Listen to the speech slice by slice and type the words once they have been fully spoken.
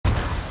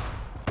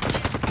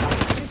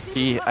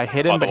I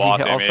hit him, but he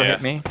also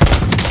hit me.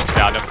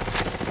 Downed him.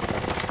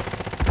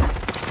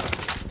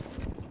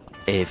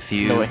 A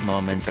few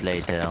moments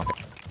later.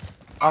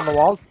 On the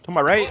wall, to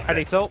my right. I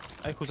need help.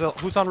 Hey, who's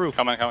on roof?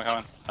 Coming.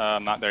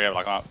 Not there yet,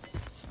 but I'm up.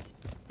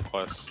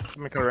 Close.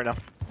 I'm coming right now.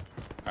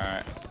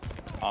 Alright.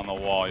 On the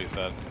wall, you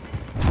said.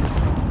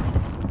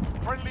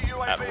 Friendly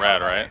UAV At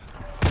red, right?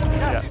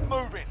 Gas is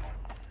moving.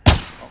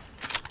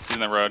 He's in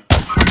the road.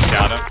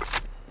 Downed him.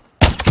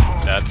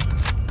 Dead.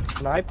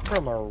 Snipe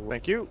from a...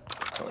 Thank you.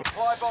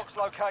 Supply box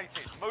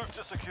located. Move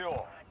to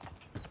secure.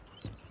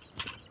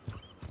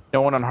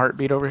 No one on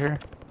heartbeat over here.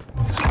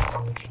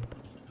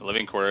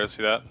 Living quarters,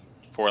 see that?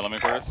 4 living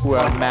quarters. Ooh,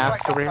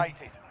 mask over here.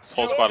 This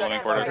whole squad living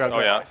quarters. Oh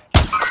yeah.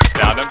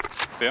 Downed him.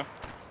 See him?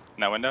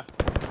 In that window.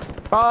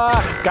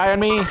 Fuck! Guy on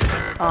me!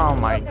 Oh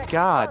my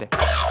god.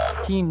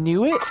 He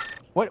knew it?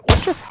 What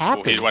just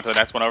happened? He went to the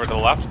next one over to the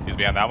left. He's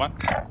behind that one.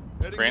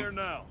 Green.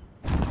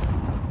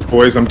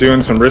 Boys, I'm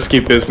doing some risky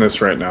business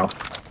right now.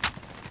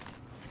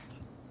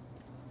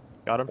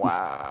 Got him.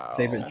 Wow.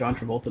 Favorite John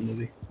Travolta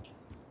movie.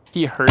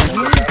 He heard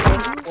me?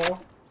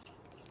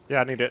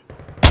 Yeah, I need it.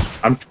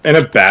 I'm in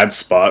a bad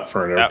spot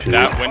for an OP.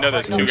 That window,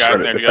 there's 2 guys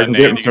there. If I can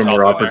get into a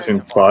more opportune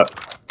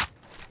spot.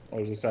 Oh,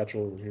 there's a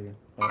satchel over here.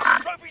 Oh.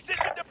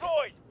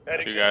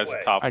 2 guys,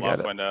 top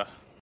left window.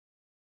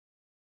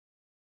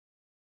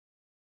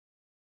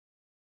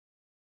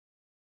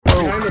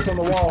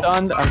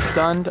 I'm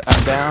stunned,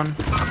 I'm down.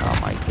 Oh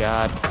my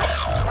god.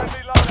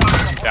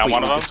 Down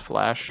one of them. Just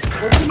flashed.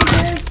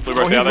 Blue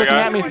broke the He's other looking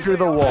guy. at me through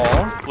the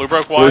wall. Blue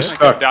broke one.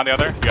 Down the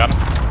other. You got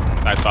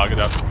him. Nice dog, good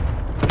job.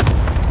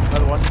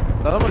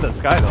 Another one to the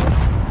sky though.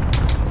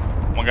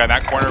 One guy in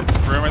that corner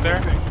room right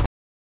there.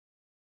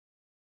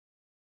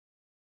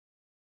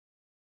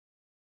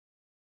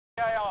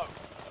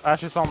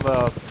 Ash is on the...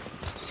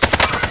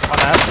 On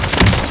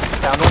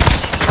Ash. Down one.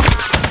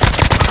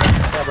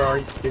 Yeah,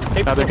 bro,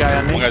 Another guy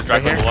on me. One guy's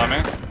directly below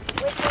me.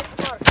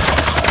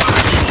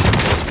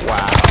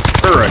 Wow.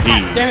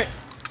 Damn it!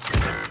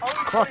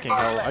 Fucking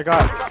hell, I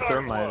got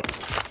thermite.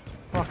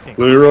 Fucking...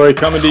 Leroy,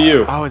 coming to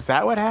you. Oh, is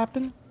that what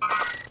happened?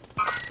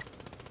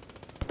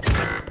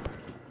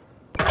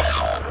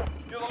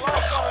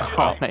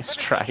 Oh, nice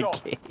try,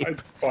 Gabe. I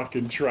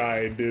fucking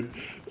tried, dude.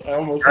 I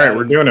almost. Alright,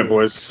 we're doing it,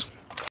 boys.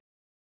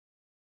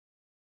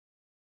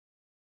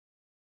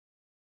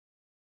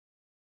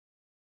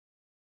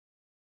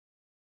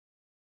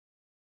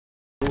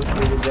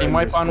 Team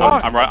wipe on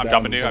one. I'm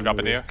jumping to you.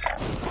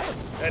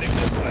 Heading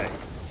this way.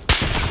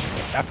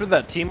 After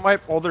that team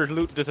wipe, all their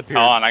loot disappeared.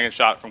 Hold on, I get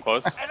shot from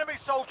close. Enemy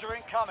soldier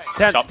incoming.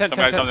 Ten. Some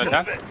guys jumped in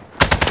 10.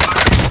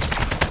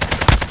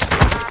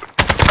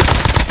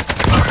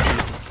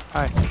 Jesus.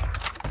 Hi.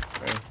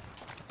 Okay.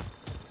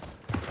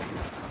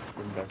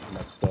 Getting back to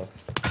my stuff.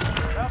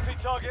 Bounty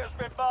target has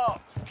been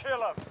marked.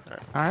 Kill him.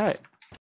 Alright.